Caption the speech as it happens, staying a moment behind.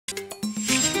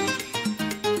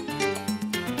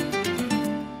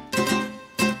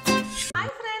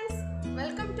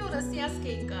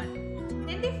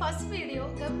First video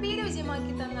ഗംഭീര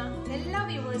വിജയമാക്കി തന്ന എല്ലാ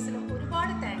വ്യൂവേഴ്സിനും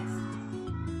ഒരുപാട് താങ്ക്സ്.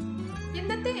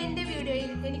 ഇന്നത്തെ എൻ്റെ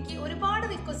വീഡിയോയിൽ എനിക്ക് ഒരുപാട്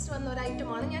റിക്വസ്റ്റ് വന്ന ഒരു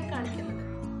ഐറ്റമാണ് ഞാൻ കാണിക്കുന്നത്.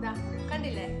 ഇതാ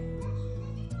കണ്ടില്ലേ,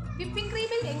 വിപ്പിംഗ്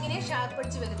ക്രീമിൽ എങ്ങനെ ഷാർപ്പ്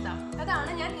അടിച്ച് വരുത്താം,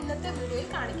 അതാണ് ഞാൻ ഇന്നത്തെ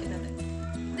വീഡിയോയിൽ കാണിക്കുന്നത്.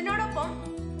 ഇതിനോടൊപ്പം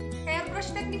എയർ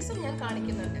ബ്രഷ് ടെക്നിക്സും ഞാൻ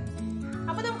കാണിക്കുന്നുണ്ട്.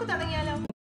 അപ്പോൾ നമുക്ക് തുടങ്ങിയാലോ.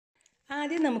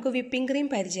 ആദ്യം നമുക്ക് വിപ്പിംഗ് ക്രീം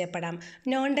പരിചയപ്പെടാം.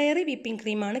 നോൺ ഡയറി വിപ്പിംഗ്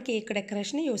ക്രീമാണ് കേക്ക്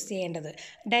ഡെക്കറേഷന് യൂസ് ചെയ്യേണ്ടത്.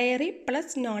 Diary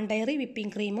plus non diary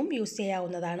whipping ക്രീമും യൂസ്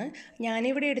ചെയ്യാവുന്നതാണ്.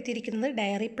 ഞാനിവിടെ എടുത്തിരിക്കുന്നത്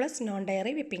diary plus non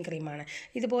diary whipping ക്രീമാണ്.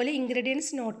 ഇതുപോലെ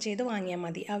ഇൻഗ്രീഡിയൻസ് നോട്ട് ചെയ്ത് വാങ്ങിയാൽ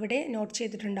മതി. അവിടെ നോട്ട്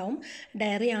ചെയ്തിട്ടുണ്ടാവും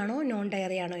ഡയറി ആണോ നോൺ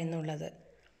ഡയറി ആണോ എന്നുള്ളത്.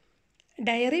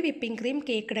 Diary whipping cream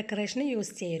cake ഡെക്കറേഷന്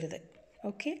use ചെയ്യരുത്.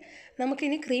 ഓക്കെ,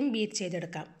 നമുക്കിനി ക്രീം ബീറ്റ്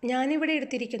ചെയ്തെടുക്കാം. ഞാനിവിടെ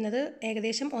എടുത്തിരിക്കുന്നത്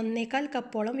ഏകദേശം 1.25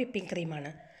 കപ്പോളം വിപ്പിംഗ്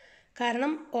ക്രീമാണ്.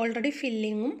 കാരണം ഓൾറെഡി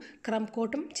ഫില്ലിങ്ങും ക്രം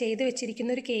കോട്ടും ചെയ്ത്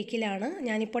വെച്ചിരിക്കുന്ന ഒരു കേക്കിലാണ്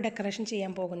ഞാനിപ്പോൾ ഡെക്കറേഷൻ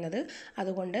ചെയ്യാൻ പോകുന്നത്.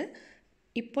 അതുകൊണ്ട്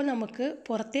ഇപ്പോൾ നമുക്ക്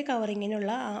പുറത്തെ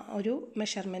കവറിങ്ങിനുള്ള ഒരു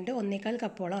മെഷർമെൻറ്റ് 1.25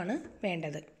 കപ്പോളമാണ്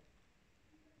വേണ്ടത്.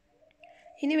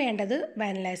 ഇനി വേണ്ടത്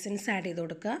വാനില എസൻസ് ആഡ് ചെയ്ത്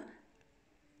കൊടുക്കുക.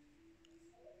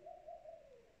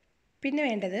 പിന്നെ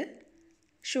വേണ്ടത്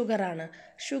ഷുഗറാണ്.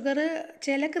 ഷുഗർ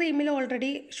ചില ക്രീമിൽ ഓൾറെഡി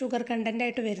ഷുഗർ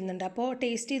കണ്ടൻ്റായിട്ട് വരുന്നുണ്ട്. അപ്പോൾ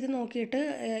ടേസ്റ്റ് ചെയ്ത് നോക്കിയിട്ട്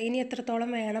ഇനി എത്രത്തോളം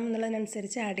വേണം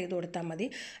എന്നുള്ളതിനനുസരിച്ച് ആഡ് ചെയ്ത് കൊടുത്താൽ മതി.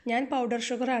 ഞാൻ പൗഡർ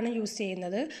ഷുഗറാണ് യൂസ്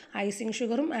ചെയ്യുന്നത്. ഐസിങ്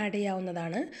ഷുഗറും ആഡ്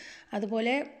ചെയ്യാവുന്നതാണ്.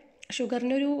 അതുപോലെ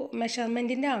ഷുഗറിനൊരു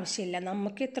മെഷർമെൻറ്റിൻ്റെ ആവശ്യമില്ല.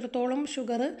 നമുക്ക് എത്രത്തോളം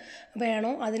ഷുഗർ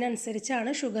വേണോ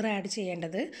അതിനനുസരിച്ചാണ് ഷുഗർ ആഡ്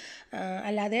ചെയ്യേണ്ടത്.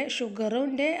 അല്ലാതെ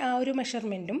ഷുഗറിൻ്റെ ആ ഒരു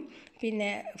മെഷർമെൻറ്റും പിന്നെ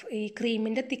ഈ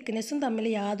ക്രീമിൻ്റെ തിക്നെസ്സും തമ്മിൽ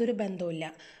യാതൊരു ബന്ധവുമില്ല.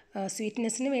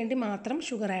 സ്വീറ്റ്നെസ്സിന് വേണ്ടി മാത്രം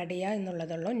ഷുഗർ ആഡ് ചെയ്യുക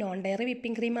എന്നുള്ളതുള്ളൂ. നോൺ ഡയറി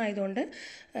വിപ്പിംഗ് ക്രീം ആയതുകൊണ്ട്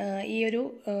ഈ ഒരു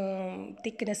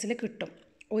തിക്നെസ്സിൽ കിട്ടും.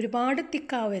 ഒരുപാട്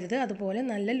തിക്കാവരുത്, അതുപോലെ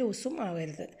നല്ല ലൂസും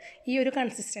ആവരുത്. ഈ ഒരു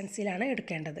കൺസിസ്റ്റൻസിയിലാണ്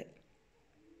എടുക്കേണ്ടത്.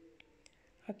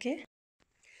 ഓക്കെ,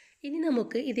 ഇനി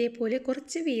നമുക്ക് ഇതേപോലെ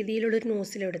കുറച്ച് വീതിയിലുള്ളൊരു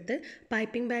നോസിലെടുത്ത്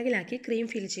പൈപ്പിംഗ് ബാഗിലാക്കി ക്രീം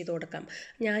ഫിൽ ചെയ്ത് കൊടുക്കാം.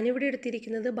 ഞാനിവിടെ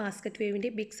എടുത്തിരിക്കുന്നത് ബാസ്ക്കറ്റ് വേവിൻ്റെ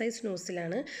ബിഗ് സൈസ്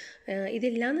നോസിലാണ്.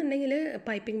 ഇതില്ലാന്നുണ്ടെങ്കിൽ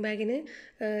പൈപ്പിംഗ് ബാഗിന്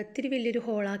ഇത്തിരി വലിയൊരു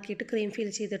ഹോളാക്കിയിട്ട് ക്രീം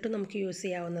ഫിൽ ചെയ്തിട്ട് നമുക്ക് യൂസ്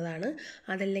ചെയ്യാവുന്നതാണ്.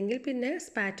 അതല്ലെങ്കിൽ പിന്നെ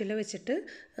സ്പാറ്റുല വെച്ചിട്ട്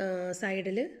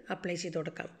സൈഡിൽ അപ്ലൈ ചെയ്ത്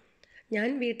കൊടുക്കാം.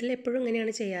 ഞാൻ വീട്ടിൽ എപ്പോഴും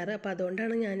ഇങ്ങനെയാണ് ചെയ്യാറ്. അപ്പോൾ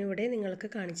അതുകൊണ്ടാണ് ഞാനിവിടെ നിങ്ങൾക്ക്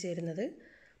കാണിച്ചു തരുന്നത്.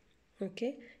 ഓക്കെ,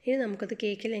 ഇനി നമുക്കത്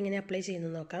കേക്കിൽ എങ്ങനെ അപ്ലൈ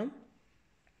ചെയ്യുന്നത് നോക്കാം.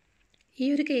 ഈ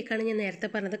ഒരു കേക്കാണ് ഞാൻ നേരത്തെ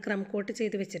പറഞ്ഞത് ക്രം കോട്ട്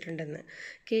ചെയ്ത് വെച്ചിട്ടുണ്ടെന്ന്.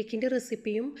 കേക്കിൻ്റെ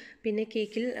റെസിപ്പിയും പിന്നെ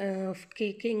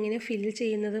കേക്ക് എങ്ങനെ ഫില്ല്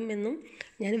ചെയ്യുന്നതും എന്നും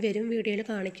ഞാൻ വരും വീഡിയോയിൽ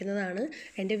കാണിക്കുന്നതാണ്.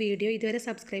 എൻ്റെ വീഡിയോ ഇതുവരെ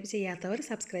സബ്സ്ക്രൈബ് ചെയ്യാത്തവർ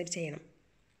സബ്സ്ക്രൈബ് ചെയ്യണം.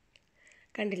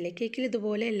 കണ്ടില്ലേ, കേക്കിൽ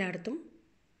ഇതുപോലെ എല്ലായിടത്തും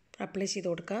അപ്ലൈ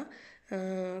ചെയ്ത് കൊടുക്കുക.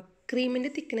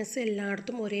 ക്രീമിൻ്റെ തിക്നെസ്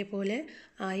എല്ലായിടത്തും ഒരേപോലെ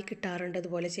ആയി കിട്ടാറുണ്ട്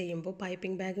ഇതുപോലെ ചെയ്യുമ്പോൾ,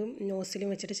 പൈപ്പിംഗ് ബാഗും നോസിലും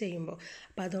വെച്ചിട്ട് ചെയ്യുമ്പോൾ.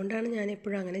 അപ്പോൾ അതുകൊണ്ടാണ് ഞാൻ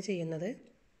എപ്പോഴും അങ്ങനെ ചെയ്യുന്നത്.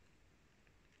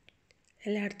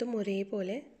 എല്ലായിടത്തും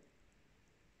ഒരേപോലെ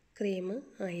ക്രീം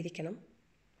ആയിരിക്കണം.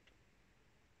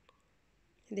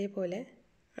 ഇതേപോലെ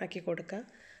ആക്കി കൊടുക്കുക.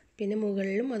 പിന്നെ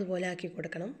മുകളിലും അതുപോലെ ആക്കി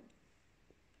കൊടുക്കണം.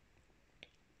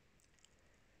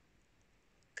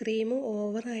 ക്രീം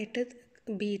ഓവറായിട്ട്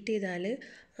ബീറ്റ് ചെയ്താൽ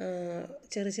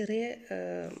ചെറിയ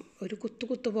ഒരു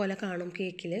കുത്തു പോലെ കാണും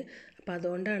കേക്കിൽ. അപ്പോൾ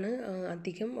അതുകൊണ്ടാണ്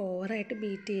അധികം ഓവറായിട്ട്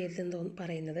ബീറ്റ് ചെയ്യരുതെന്ന്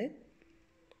പറയുന്നത്.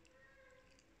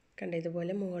 കണ്ട,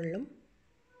 ഇതുപോലെ മുകളിലും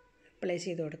അപ്ലൈ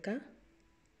ചെയ്ത് കൊടുക്കുക.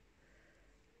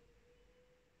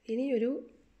 ഇനി ഒരു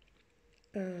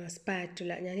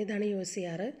സ്പാറ്റുല, ഞാനിതാണ് യൂസ്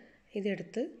ചെയ്യാറ്.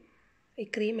 ഇതെടുത്ത് ഈ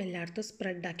ക്രീം എല്ലായിടത്തും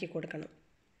സ്പ്രെഡാക്കി കൊടുക്കണം.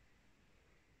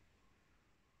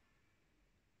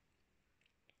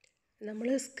 നമ്മൾ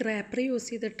സ്ക്രാപ്പർ യൂസ്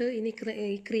ചെയ്തിട്ട്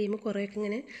ഈ ക്രീം കുറേയൊക്കെ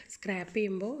ഇങ്ങനെ സ്ക്രാപ്പ്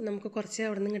ചെയ്യുമ്പോൾ നമുക്ക് കുറച്ച്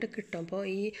അവിടെ നിന്ന് ഇങ്ങോട്ട് കിട്ടും. അപ്പോൾ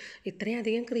ഇത്രയും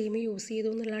അധികം ക്രീം യൂസ്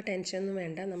ചെയ്തു എന്നുള്ള ടെൻഷനൊന്നും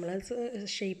വേണ്ട. നമ്മളത്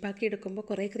ഷേപ്പാക്കി എടുക്കുമ്പോൾ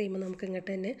കുറേ ക്രീം നമുക്ക്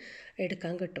ഇങ്ങോട്ട് തന്നെ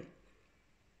എടുക്കാൻ കിട്ടും.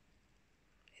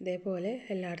 ഇതേപോലെ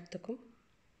എല്ലായിടത്തേക്കും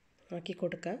ആക്കി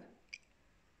കൊടുക്കുക.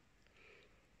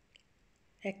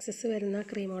 എക്സസ് വരുന്ന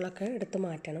ക്രീമുകളൊക്കെ എടുത്ത്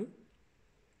മാറ്റണം.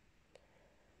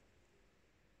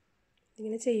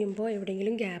 ഇങ്ങനെ ചെയ്യുമ്പോൾ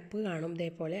എവിടെയെങ്കിലും ഗ്യാപ്പ് കാണും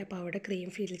ഇതേപോലെ. അപ്പോൾ അവിടെ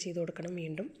ക്രീം ഫിൽ ചെയ്ത് കൊടുക്കണം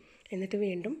വീണ്ടും. എന്നിട്ട്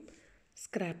വീണ്ടും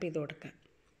സ്ക്രാപ്പ് ചെയ്ത് കൊടുക്കുക.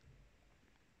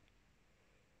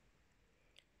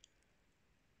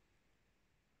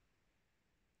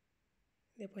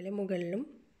 ഇതേപോലെ മുകളിലും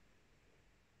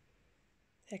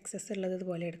എക്സസ് ഉള്ളത്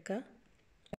ഇതുപോലെ എടുക്കുക.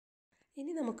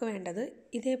 ഇനി നമുക്ക് വേണ്ടത്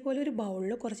ഇതേപോലെ ഒരു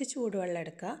ബൗളിൽ കുറച്ച് ചൂടുവെള്ളം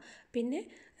എടുക്കുക. പിന്നെ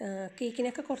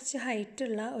കേക്കിനൊക്കെ കുറച്ച്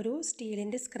ഹൈറ്റുള്ള ഒരു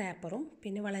സ്റ്റീലിൻ്റെ സ്ക്രാപ്പറും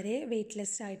പിന്നെ വളരെ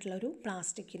വെയ്റ്റ്ലെസ് ആയിട്ടുള്ള ഒരു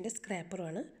പ്ലാസ്റ്റിക്കിൻ്റെ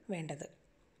സ്ക്രാപ്പറുമാണ് വേണ്ടത്.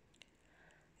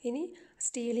 ഇനി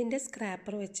സ്റ്റീലിൻ്റെ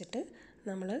സ്ക്രാപ്പർ വെച്ചിട്ട്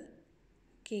നമ്മൾ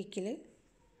കേക്കിൽ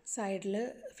സൈഡിൽ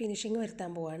ഫിനിഷിങ്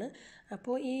വരുത്താൻ പോവാണ്.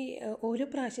 അപ്പോൾ ഈ ഓരോ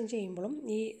പ്രാവശ്യം ചെയ്യുമ്പോഴും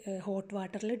ഈ ഹോട്ട്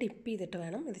വാട്ടറിൽ ഡിപ്പ് ചെയ്തിട്ട്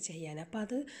വേണം ഇത് ചെയ്യാൻ. അപ്പോൾ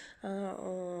അത്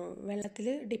വെള്ളത്തിൽ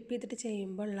ഡിപ്പ് ചെയ്തിട്ട്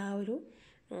ചെയ്യുമ്പോൾ ആ ഒരു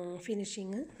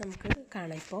ഫിനിഷിങ് നമുക്ക്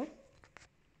കാണാം. ഇപ്പോൾ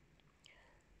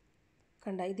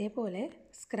കണ്ട ഇതേപോലെ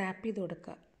സ്ക്രാപ്പ് ചെയ്ത്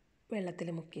കൊടുക്കുക വെള്ളത്തിൽ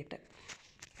മുക്കിയിട്ട്.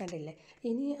 കണ്ടില്ലേ?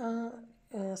 ഇനി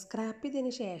സ്ക്രാപ്പ്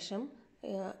ചെയ്തതിന് ശേഷം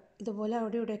ഇതുപോലെ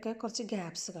അവിടെ ഇവിടെയൊക്കെ കുറച്ച്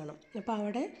ഗ്യാപ്സ് കാണും. അപ്പോൾ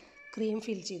അവിടെ ക്രീം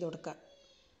ഫിൽ ചെയ്ത് കൊടുക്കുക.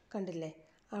 കണ്ടില്ലേ?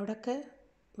 അവിടെയൊക്കെ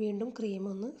വീണ്ടും ക്രീം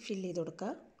ഒന്ന് ഫിൽ ചെയ്ത്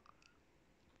കൊടുക്കുക.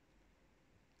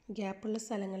 ഗ്യാപ്പുള്ള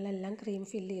സ്ഥലങ്ങളിലെല്ലാം ക്രീം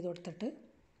ഫിൽ ചെയ്ത് കൊടുത്തിട്ട്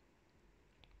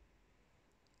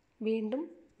വീണ്ടും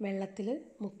വെള്ളത്തിൽ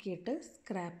മുക്കിയിട്ട്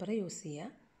സ്ക്രാപ്പർ യൂസ്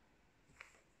ചെയ്യുക.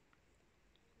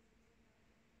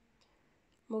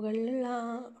 മുകളിലുള്ള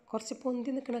കുറച്ച്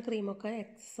പൊന്തി നിൽക്കുന്ന ക്രീമൊക്കെ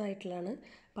എക്സസ് ആയിട്ടുള്ളതാണ്.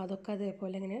 അപ്പോൾ അതൊക്കെ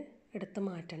അതേപോലെ ഇങ്ങനെ എടുത്ത്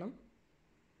മാറ്റണം.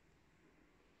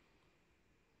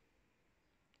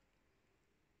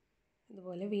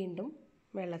 ഇതുപോലെ വീണ്ടും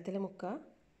വെള്ളത്തിൽ മുക്കുക,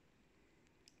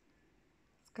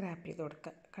 സ്ക്രാപ്പ് ചെയ്ത്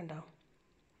കൊടുക്കുക. കണ്ടോ?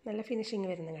 നല്ല ഫിനിഷിങ്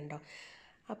വരുന്നത് കണ്ടോ?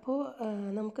 അപ്പോൾ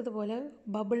നമുക്കിതുപോലെ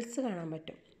ബബിൾസ് കാണാൻ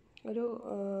പറ്റും. ഒരു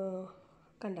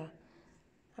കണ്ടോ?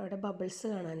 അവിടെ ബബിൾസ്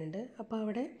കാണാനുണ്ട്. അപ്പോൾ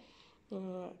അവിടെ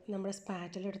നമ്മുടെ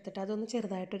സ്പാറ്റൽ എടുത്തിട്ട് അതൊന്ന്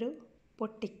ചെറുതായിട്ടൊരു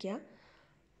പൊട്ടിക്കുക.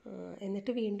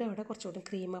 എന്നിട്ട് വീണ്ടും അവിടെ കുറച്ചുകൂടി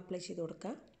ക്രീം അപ്ലൈ ചെയ്ത്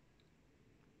കൊടുക്കുക.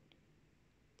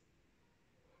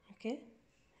 ഓക്കെ,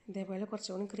 ഇതേപോലെ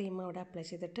കുറച്ചുകൂടി ക്രീം അവിടെ അപ്ലൈ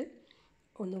ചെയ്തിട്ട്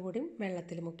ഒന്നുകൂടി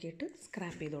വെള്ളത്തിൽ മുക്കിയിട്ട്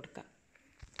സ്ക്രാപ്പ് ചെയ്ത് കൊടുക്കുക.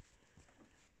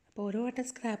 അപ്പോൾ ഓരോ വട്ടം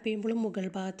സ്ക്രാപ്പ് ചെയ്യുമ്പോഴും മുകൾ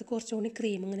ഭാഗത്ത് കുറച്ചുകൂടി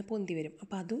ക്രീം ഇങ്ങനെ പൊന്തി വരും.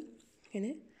 അപ്പോൾ അതും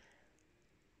ഇങ്ങനെ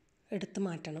എടുത്ത്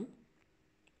മാറ്റണം.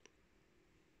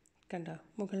 കണ്ടോ?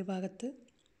 മുകൾ ഭാഗത്ത്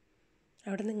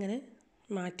അവിടെ നിന്ന് ഇങ്ങനെ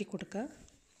മാറ്റി കൊടുക്കുക.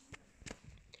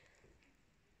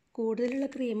 കൂടുതലുള്ള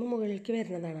ക്രീം മുകളിലേക്ക്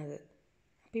വരുന്നതാണത്.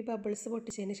 അപ്പോൾ ഈ ബബിൾസ്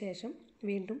പൊട്ടിച്ചതിന് ശേഷം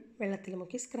വീണ്ടും വെള്ളത്തിൽ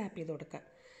മുക്കി സ്ക്രാപ്പ് ചെയ്ത് കൊടുക്കുക.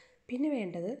 പിന്നെ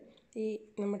വേണ്ടത് ഈ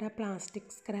നമ്മുടെ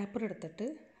പ്ലാസ്റ്റിക് സ്ക്രാപ്പർ എടുത്തിട്ട്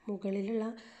മുകളിലുള്ള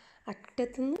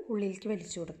അറ്റത്തുനിന്ന് ഉള്ളിലേക്ക്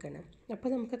വലിച്ചു കൊടുക്കണം. അപ്പോൾ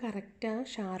നമുക്ക് കറക്റ്റ് ആ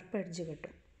ഷാർപ്പ് എഡ്ജ്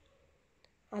കിട്ടും.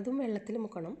 അതും വെള്ളത്തിൽ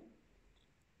മുക്കണം.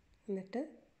 എന്നിട്ട്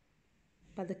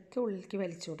പതുക്കെ ഉള്ളിലേക്ക്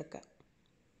വലിച്ചു കൊടുക്കുക.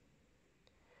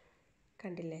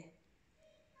 കണ്ടില്ലേ?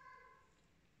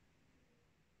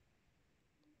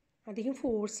 അധികം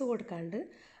ഫോഴ്സ് കൊടുക്കാണ്ട്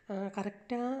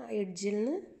കറക്റ്റ് ആ എഡ്ജിൽ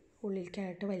നിന്ന്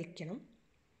ഉള്ളിലേക്കായിട്ട് വലിക്കണം.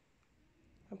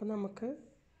 അപ്പോൾ നമുക്ക്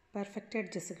പെർഫെക്റ്റ്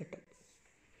എഡ്ജസ് കിട്ടും.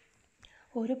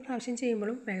 ഓരോ പ്രാവശ്യം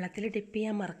ചെയ്യുമ്പോഴും വെള്ളത്തിൽ ഡിപ്പ്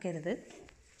ചെയ്യാൻ മറക്കരുത്.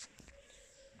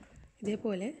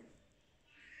 ഇതേപോലെ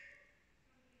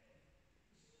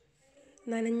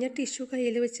നനഞ്ഞ ടിഷ്യൂ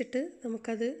കയ്യിൽ വെച്ചിട്ട്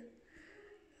നമുക്കത്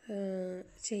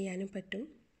ചെയ്യാനും പറ്റും.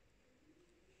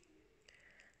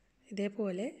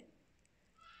 ഇതേപോലെ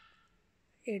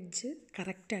എഡ്ജ്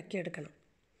കറക്റ്റാക്കി എടുക്കണം.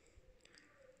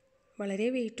 വളരെ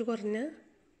വെയിറ്റ് കുറഞ്ഞ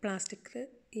പ്ലാസ്റ്റിക്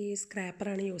ഈ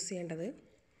സ്ക്രാപ്പറാണ് യൂസ് ചെയ്യേണ്ടത്.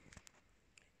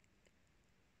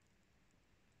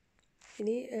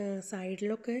 ഇനി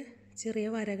സൈഡിലൊക്കെ ചെറിയ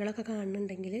വരകളൊക്കെ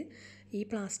കാണുന്നുണ്ടെങ്കിൽ ഈ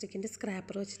പ്ലാസ്റ്റിക്കിൻ്റെ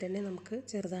സ്ക്രാപ്പർ വെച്ചിട്ട് തന്നെ നമുക്ക്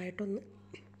ചെറുതായിട്ടൊന്ന്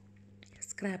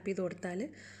സ്ക്രാപ്പ് ചെയ്ത് കൊടുത്താൽ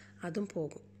അതും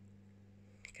പോകും.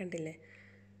 കണ്ടില്ലേ?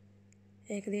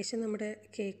 ഏകദേശം നമ്മുടെ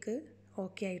കേക്ക്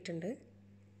ഓക്കെ ആയിട്ടുണ്ട്.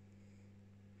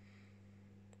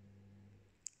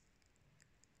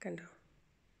 കണ്ടോ?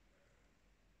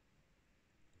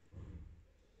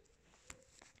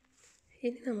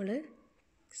 ഇനി നമ്മൾ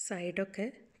സൈഡൊക്കെ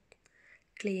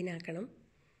ക്ലീൻ ആക്കണം.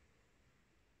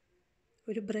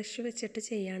 ഒരു ബ്രഷ് വെച്ചിട്ട്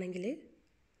ചെയ്യുകയാണെങ്കിൽ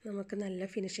നമുക്ക് നല്ല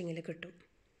ഫിനിഷിങ്ങിൽ കിട്ടും.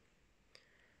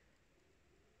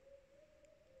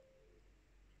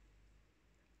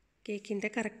 കേക്കിൻ്റെ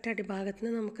കറക്റ്റ് അടിഭാഗത്ത്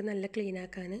നിന്ന് നമുക്ക് നല്ല ക്ലീൻ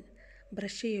ആക്കാൻ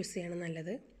ബ്രഷ് യൂസ് ചെയ്യണം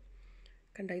നല്ലത്.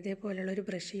 കണ്ടോ? ഇതേപോലെയുള്ളൊരു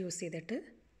ബ്രഷ് യൂസ് ചെയ്തിട്ട്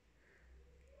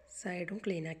സൈഡും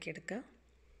ക്ലീൻ ആക്കി എടുക്കുക.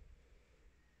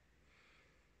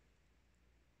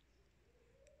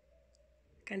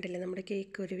 കണ്ടില്ലേ? നമ്മുടെ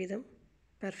കേക്ക് ഒരുവിധം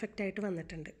പെർഫെക്റ്റായിട്ട്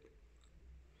വന്നിട്ടുണ്ട്.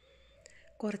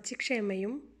 കുറച്ച്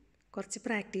ക്ഷമയും കുറച്ച്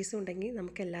പ്രാക്ടീസും ഉണ്ടെങ്കിൽ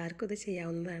നമുക്ക് എല്ലാവർക്കും ഇത്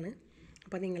ചെയ്യാവുന്നതാണ്.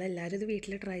 അപ്പോൾ നിങ്ങളെല്ലാവരും ഇത്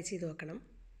വീട്ടിൽ ട്രൈ ചെയ്ത് നോക്കണം.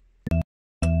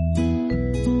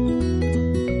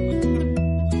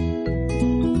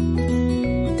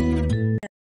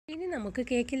 ഇനി നമുക്ക്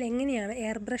കേക്കിൽ എങ്ങനെയാണ്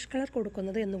എയർ ബ്രഷ് കളർ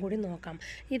കൊടുക്കുന്നത് എന്നുകൂടി നോക്കാം.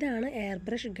 ഇതാണ് എയർ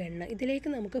ബ്രഷ് ഗണ്ണ്. ഇതിലേക്ക്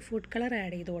നമുക്ക് ഫുഡ് കളർ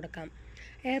ആഡ് ചെയ്ത് കൊടുക്കാം.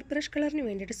 എയർ ബ്രഷ് കളറിന്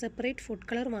വേണ്ടിയിട്ട് സെപ്പറേറ്റ് ഫുഡ്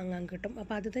കളർ വാങ്ങാൻ കിട്ടും.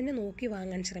 അപ്പോൾ അത് തന്നെ നോക്കി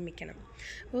വാങ്ങാൻ ശ്രമിക്കണം.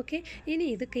 ഓക്കെ, ഇനി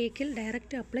ഇത് കേക്കിൽ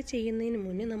ഡയറക്റ്റ് അപ്ലൈ ചെയ്യുന്നതിന്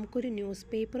മുന്നേ നമുക്കൊരു ന്യൂസ്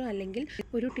പേപ്പറോ അല്ലെങ്കിൽ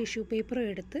ഒരു ടിഷ്യൂ പേപ്പറോ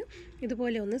എടുത്ത്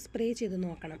ഇതുപോലെ ഒന്ന് സ്പ്രേ ചെയ്ത്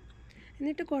നോക്കണം.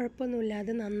 എന്നിട്ട്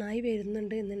കുഴപ്പമൊന്നുമില്ലാതെ നന്നായി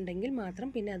വരുന്നുണ്ട് എന്നുണ്ടെങ്കിൽ മാത്രം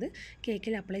പിന്നെ അത്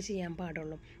കേക്കിൽ അപ്ലൈ ചെയ്യാൻ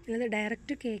പാടുള്ളൂ. അല്ലാതെ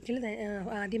ഡയറക്റ്റ് കേക്കിൽ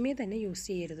ആദ്യമേ തന്നെ യൂസ്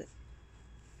ചെയ്യരുത്.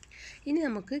 ഇനി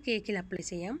നമുക്ക് കേക്കിൽ അപ്ലൈ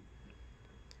ചെയ്യാം.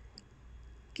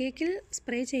 കേക്കിൽ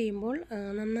സ്പ്രേ ചെയ്യുമ്പോൾ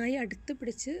നന്നായി അടുത്ത്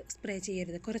പിടിച്ച് സ്പ്രേ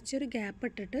ചെയ്യരുത്. കുറച്ചൊരു ഗ്യാപ്പ്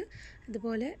ഇട്ടിട്ട്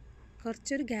ഇതുപോലെ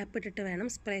കുറച്ചൊരു ഗ്യാപ്പ് ഇട്ടിട്ട് വേണം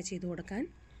സ്പ്രേ ചെയ്ത് കൊടുക്കാൻ.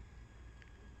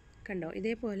 കണ്ടോ,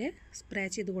 ഇതേപോലെ സ്പ്രേ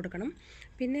ചെയ്ത് കൊടുക്കണം.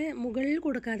 പിന്നെ മുകളിൽ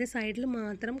കൊടുക്കാതെ സൈഡിൽ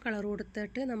മാത്രം കളർ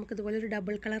കൊടുത്തിട്ട് നമുക്കിതുപോലെ ഒരു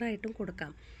ഡബിൾ കളറായിട്ടും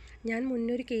കൊടുക്കാം. ഞാൻ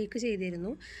മുന്നേ ഒരു കേക്ക്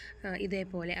ചെയ്തിരുന്നു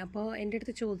ഇതേപോലെ. അപ്പോൾ എൻ്റെ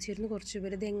അടുത്ത് ചോദിച്ചിരുന്നു കുറച്ച്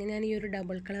പേര് ഇത് എങ്ങനെയാണ് ഈ ഒരു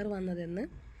ഡബിൾ കളർ വന്നതെന്ന്.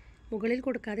 മുകളിൽ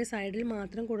കൊടുക്കാതെ സൈഡിൽ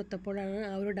മാത്രം കൊടുത്തപ്പോഴാണ്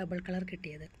ആ ഒരു ഡബിൾ കളർ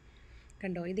കിട്ടിയത്.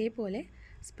 കണ്ടോ, ഇതേപോലെ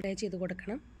സ്പ്രേ ചെയ്ത്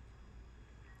കൊടുക്കണം.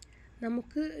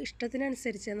 നമുക്ക്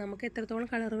ഇഷ്ടത്തിനനുസരിച്ച് നമുക്ക് എത്രത്തോളം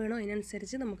കളർ വേണോ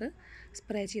അതിനനുസരിച്ച് നമുക്ക്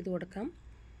സ്പ്രേ ചെയ്ത് കൊടുക്കാം.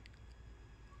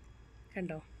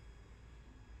 കണ്ടോ,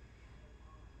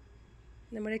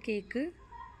 നമ്മുടെ കേക്ക്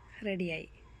റെഡിയായി.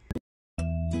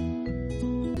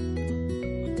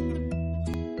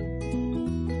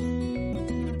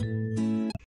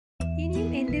 ഇനിയും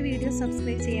എൻ്റെ വീഡിയോ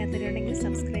സബ്സ്ക്രൈബ് ചെയ്യാത്തവരുണ്ടെങ്കിൽ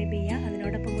സബ്സ്ക്രൈബ് ചെയ്യുക.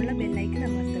 അതിനോടൊപ്പമുള്ള ബെല്ലൈക്കൺ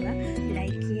അമർത്തുക.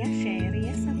 ലൈക്ക് ചെയ്യുക, ഷെയർ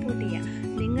ചെയ്യുക, സപ്പോർട്ട് ചെയ്യുക.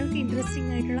 നിങ്ങൾക്ക്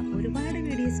ഇൻട്രസ്റ്റിംഗ് ആയിട്ടുള്ള ഒരുപാട്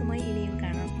വീഡിയോസുമായി ഇനിയും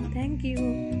കാണാം. Thank you.